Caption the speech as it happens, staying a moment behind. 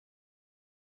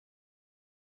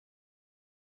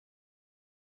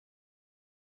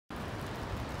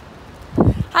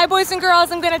Hi boys and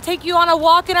girls, I'm going to take you on a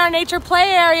walk in our nature play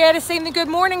area to sing the good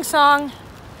morning song.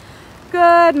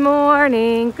 Good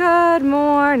morning, good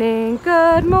morning,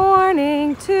 good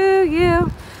morning to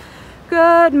you.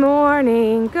 Good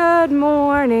morning,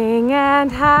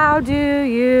 and how do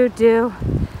you do?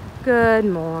 Good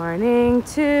morning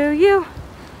to you.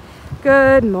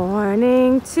 Good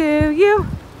morning to you.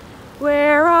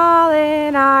 We're all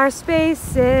in our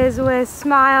spaces with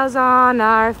smiles on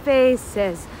our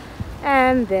faces.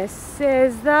 And this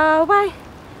is the way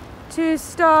to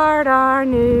start our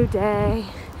new day.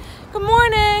 Good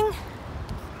morning.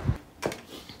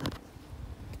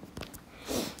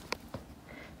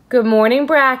 Good morning,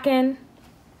 Bracken.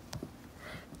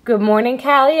 Good morning,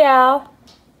 Calliel.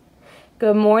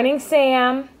 Good morning,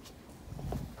 Sam.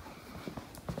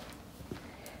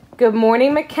 Good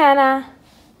morning, McKenna.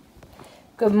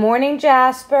 Good morning,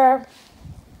 Jasper.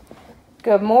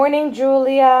 Good morning,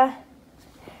 Julia.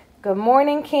 Good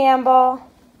morning, Campbell.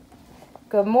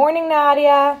 Good morning,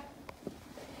 Nadia.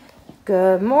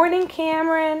 Good morning,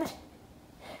 Cameron.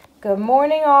 Good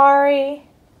morning, Ari.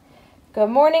 Good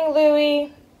morning,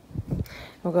 Louie.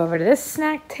 We'll go over to this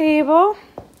snack table.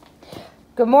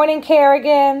 Good morning,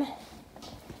 Kerrigan.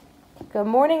 Good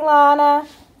morning, Lana.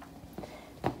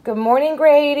 Good morning,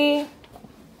 Grady.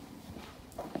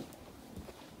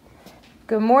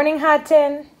 Good morning,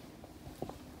 Hutton.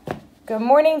 Good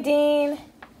morning, Dean.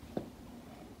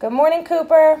 Good morning,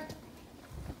 Cooper.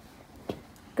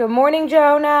 Good morning,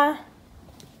 Jonah.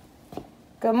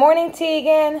 Good morning,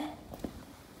 Tegan.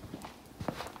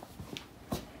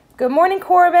 Good morning,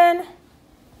 Corbin.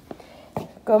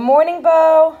 Good morning,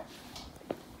 Bo.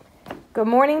 Good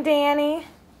morning, Danny.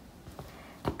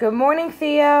 Good morning,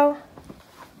 Theo.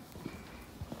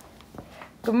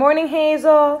 Good morning,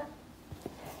 Hazel.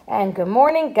 And good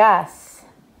morning, Gus.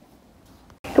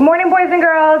 Good morning, boys and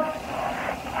girls.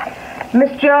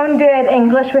 Miss Joan did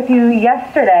English with you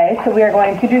yesterday, so we are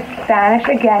going to do Spanish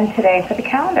again today for the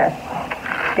calendar.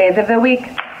 Days of the week,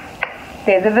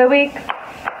 days of the week,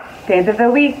 days of the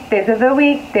week, days of the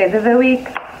week, days of the week.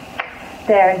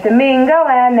 There's Domingo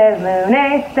and there's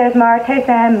Lunes, there's Martes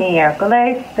and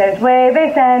Miércoles, there's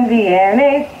Jueves and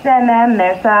Viernes, and then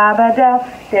there's Sábado.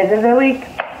 Days of the week,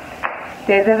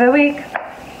 days of the week,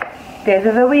 days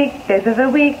of the week, days of the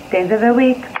week, days of the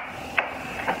week.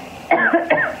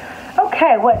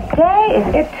 Okay, what day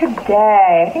is it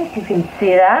today? I think you can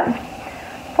see that.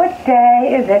 What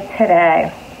day is it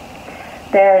today?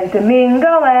 There's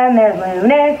Domingo and there's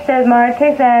Lunes, there's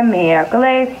Martes and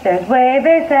Miércoles, there's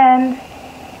Jueves and...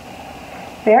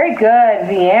 Very good,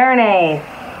 Viernes.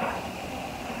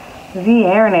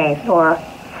 Viernes, or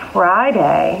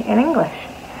Friday in English.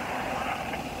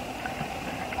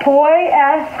 Hoy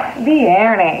es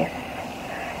Viernes.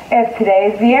 If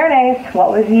today's Viernes, what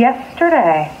was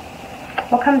yesterday?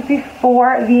 What comes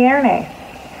before Viernes?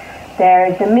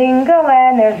 There's Domingo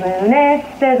and there's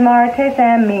Lunes, there's Martes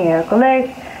and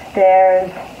Miércoles,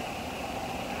 there's,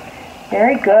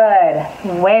 very good,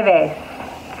 Jueves,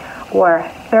 or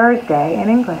Thursday in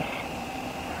English.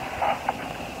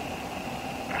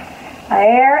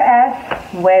 Ayer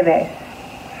es Jueves.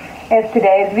 If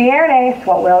today's Viernes,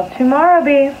 what will tomorrow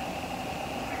be?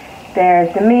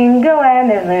 There's Domingo and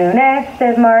there's Lunes,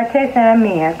 there's Martes and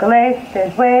Miércoles,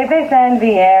 there's Jueves and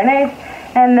Viernes,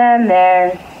 and then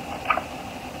there's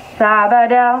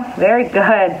Sábado. Very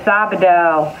good,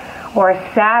 Sábado, or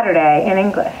Saturday in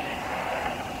English.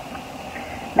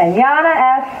 Mañana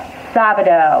es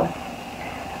Sábado.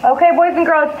 Okay, boys and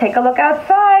girls, take a look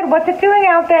outside. What's it doing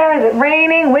out there? Is it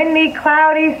raining, windy,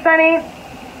 cloudy, sunny?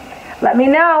 Let me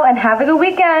know, and have a good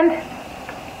weekend.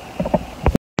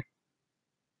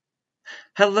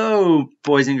 Hello,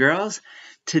 boys and girls.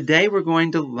 Today we're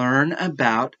going to learn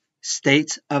about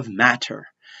states of matter.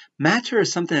 Matter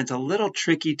is something that's a little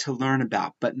tricky to learn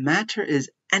about, but matter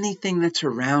is anything that's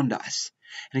around us.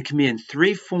 And it can be in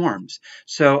three forms.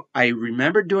 So I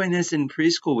remember doing this in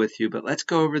preschool with you, but let's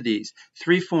go over these.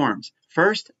 Three forms.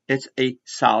 First, it's a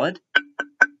solid.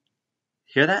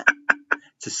 Hear that?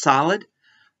 It's a solid.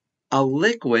 A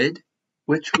liquid,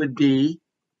 which would be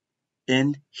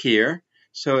in here.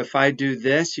 So if I do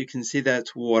this, you can see that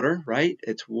it's water, right?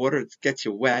 It's water, it gets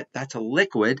you wet. That's a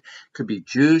liquid. Could be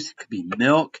juice, could be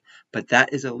milk, but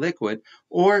that is a liquid.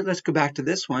 Or let's go back to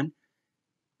this one.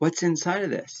 What's inside of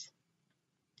this?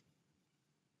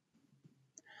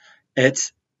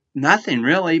 It's nothing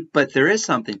really, but there is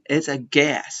something. It's a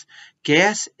gas.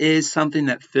 Gas is something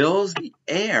that fills the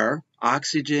air,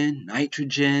 oxygen,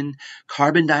 nitrogen,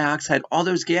 carbon dioxide, all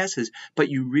those gases, but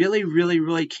you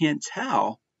really can't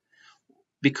tell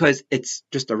because it's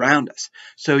just around us.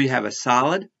 So you have a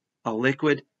solid, a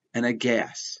liquid, and a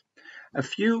gas. A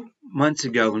few months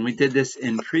ago when we did this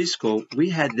in preschool, we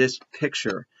had this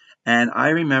picture. And I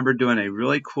remember doing a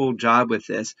really cool job with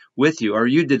this with you, or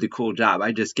you did the cool job.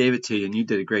 I just gave it to you and you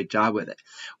did a great job with it.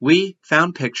 We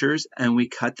found pictures and we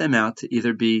cut them out to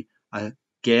either be a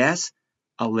gas,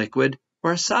 a liquid,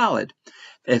 or a solid.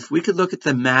 If we could look at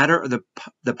the matter or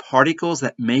the particles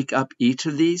that make up each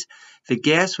of these, the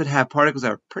gas would have particles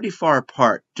that are pretty far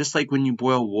apart, just like when you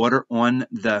boil water on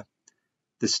the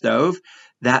stove,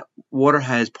 that water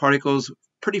has particles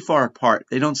pretty far apart.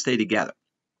 They don't stay together.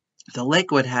 The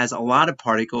liquid has a lot of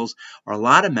particles or a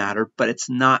lot of matter, but it's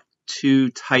not too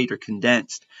tight or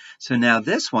condensed. So now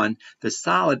this one, the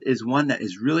solid, is one that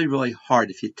is really, really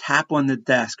hard. If you tap on the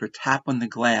desk or tap on the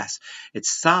glass, it's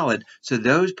solid. So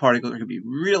those particles are going to be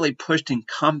really pushed and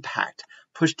compact,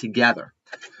 pushed together.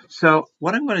 So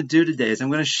what I'm going to do today is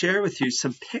I'm going to share with you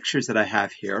some pictures that I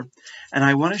have here, and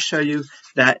I want to show you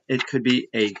that it could be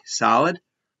a solid,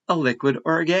 a liquid,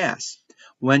 or a gas.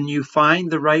 When you find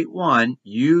the right one,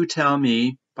 you tell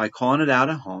me by calling it out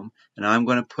at home, and I'm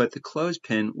going to put the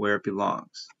clothespin where it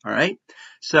belongs. All right?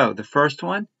 So the first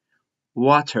one,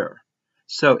 water.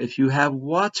 So if you have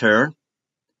water,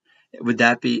 would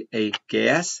that be a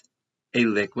gas, a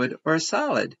liquid, or a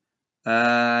solid?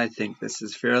 I think this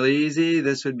is fairly easy.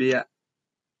 This would be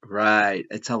right.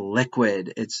 It's a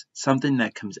liquid. It's something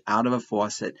that comes out of a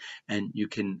faucet and you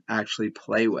can actually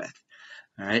play with.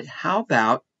 All right. How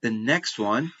about the next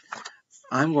one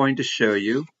I'm going to show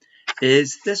you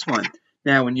is this one.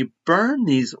 Now, when you burn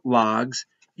these logs,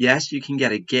 yes, you can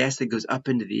get a gas that goes up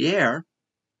into the air.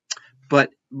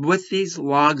 But with these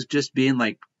logs just being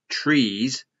like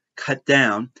trees cut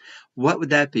down, what would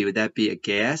that be? Would that be a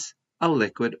gas, a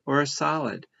liquid, or a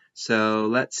solid? So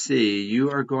let's see.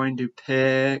 You are going to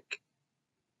pick.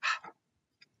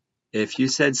 If you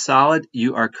said solid,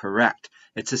 you are correct.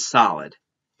 It's a solid.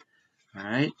 All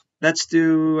right. Let's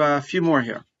do a few more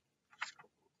here.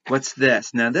 What's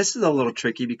this? Now, this is a little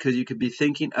tricky because you could be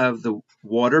thinking of the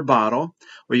water bottle,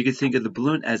 or you could think of the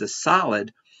balloon as a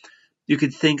solid. You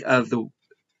could think of the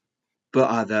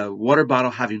water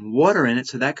bottle having water in it,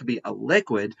 so that could be a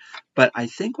liquid. But I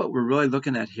think what we're really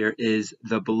looking at here is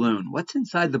the balloon. What's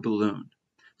inside the balloon?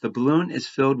 The balloon is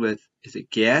filled with, is it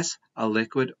gas, a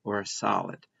liquid, or a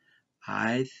solid?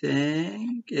 I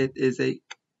think it is a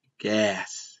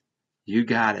gas. You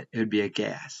got it. It would be a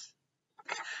gas.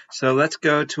 So let's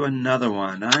go to another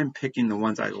one. I'm picking the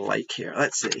ones I like here.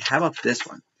 Let's see. How about this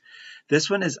one? This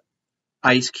one is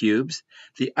ice cubes.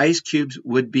 The ice cubes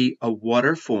would be a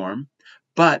water form,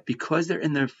 but because they're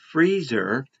in the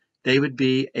freezer, they would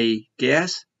be a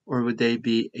gas, or would they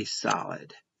be a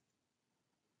solid?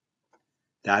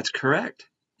 That's correct.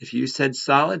 If you said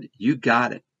solid, you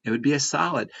got it. It would be a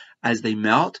solid. As they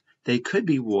melt, they could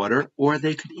be water, or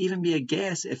they could even be a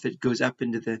gas if it goes up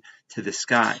into the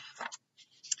sky.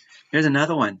 Here's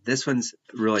another one. This one's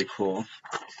really cool.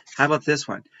 How about this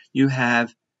one? You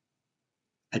have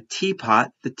a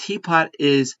teapot. The teapot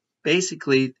is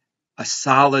basically a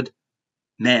solid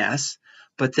mass,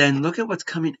 but then look at what's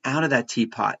coming out of that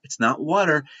teapot. It's not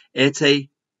water, it's a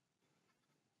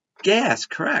gas,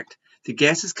 correct. The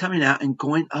gas is coming out and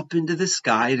going up into the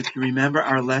sky. And if you remember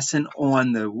our lesson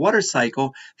on the water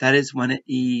cycle, that is when it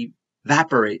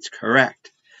evaporates,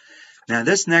 correct. Now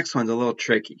this next one's a little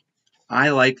tricky. I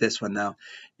like this one though.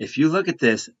 If you look at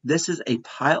this, this is a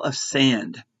pile of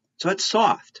sand. So it's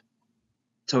soft.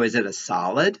 So is it a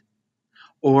solid,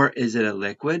 or is it a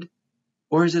liquid,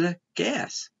 or is it a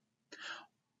gas?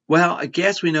 Well, a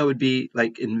gas we know would be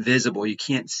like invisible. You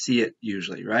can't see it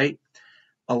usually, right?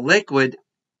 A liquid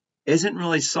isn't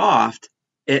really soft.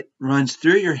 It runs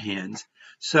through your hands.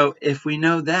 So if we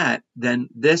know that, then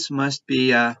this must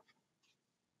be a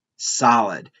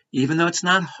solid. Even though it's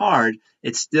not hard,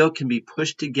 it still can be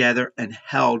pushed together and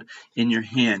held in your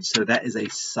hand. So that is a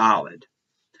solid.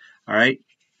 All right.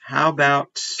 How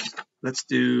about, let's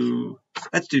do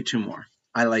two more.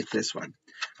 I like this one.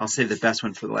 I'll save the best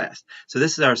one for the last. So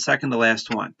this is our second to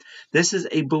last one. This is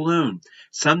a balloon.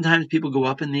 Sometimes people go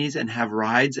up in these and have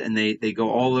rides, and they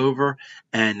go all over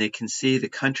and they can see the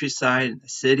countryside and the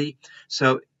city.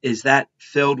 So is that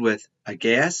filled with a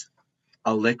gas,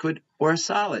 a liquid, or a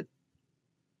solid?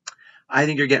 I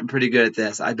think you're getting pretty good at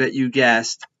this. I bet you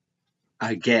guessed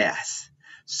a gas.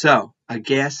 So a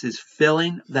gas is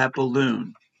filling that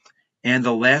balloon. And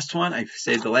the last one, I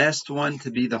saved the last one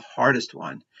to be the hardest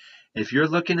one. If you're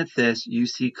looking at this, you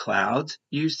see clouds,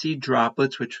 you see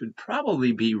droplets, which would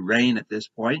probably be rain at this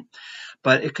point,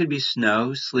 but it could be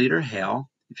snow, sleet, or hail.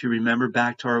 If you remember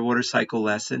back to our water cycle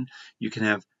lesson, you can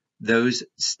have those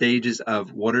stages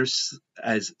of water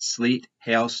as sleet,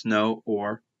 hail, snow,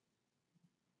 or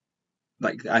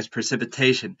like as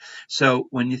precipitation. So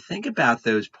when you think about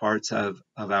those parts of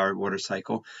our water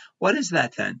cycle, what is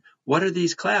that then? What are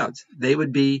these clouds? They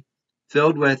would be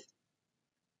filled with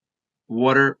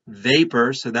water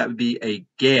vapor, so that would be a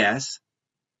gas.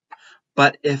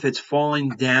 But if it's falling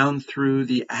down through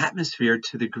the atmosphere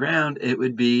to the ground, it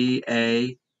would be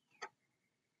a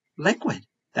liquid.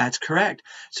 That's correct.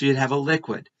 So you'd have a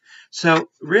liquid. So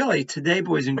really, today,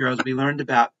 boys and girls, we learned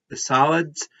about the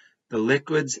solids, the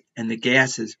liquids, and the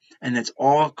gases, and it's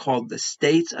all called the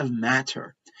states of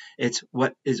matter. It's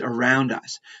what is around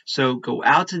us. So go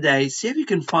out today, see if you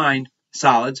can find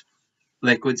solids,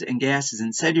 liquids, and gases,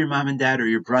 and say to your mom and dad or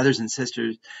your brothers and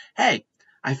sisters, hey,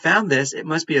 I found this. It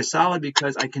must be a solid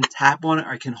because I can tap on it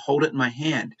or I can hold it in my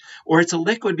hand. Or it's a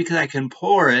liquid because I can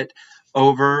pour it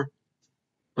over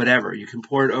whatever. You can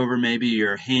pour it over maybe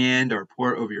your hand or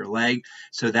pour it over your leg.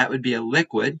 So that would be a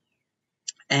liquid.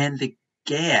 And the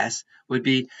gas would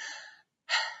be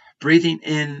breathing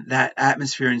in that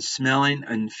atmosphere and smelling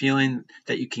and feeling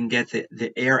that you can get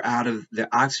the air out of the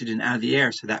oxygen out of the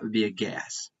air. So that would be a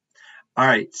gas. All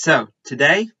right, so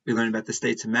today we learned about the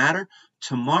states of matter.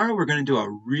 Tomorrow we're going to do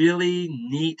a really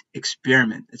neat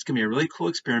experiment. It's going to be a really cool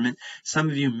experiment. Some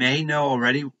of you may know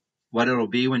already what it'll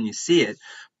be when you see it,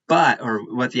 or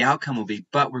what the outcome will be,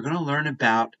 but we're going to learn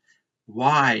about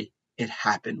why it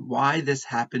happened, why this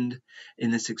happened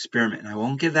in this experiment. And I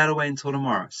won't give that away until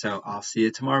tomorrow. So I'll see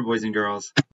you tomorrow, boys and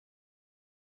girls.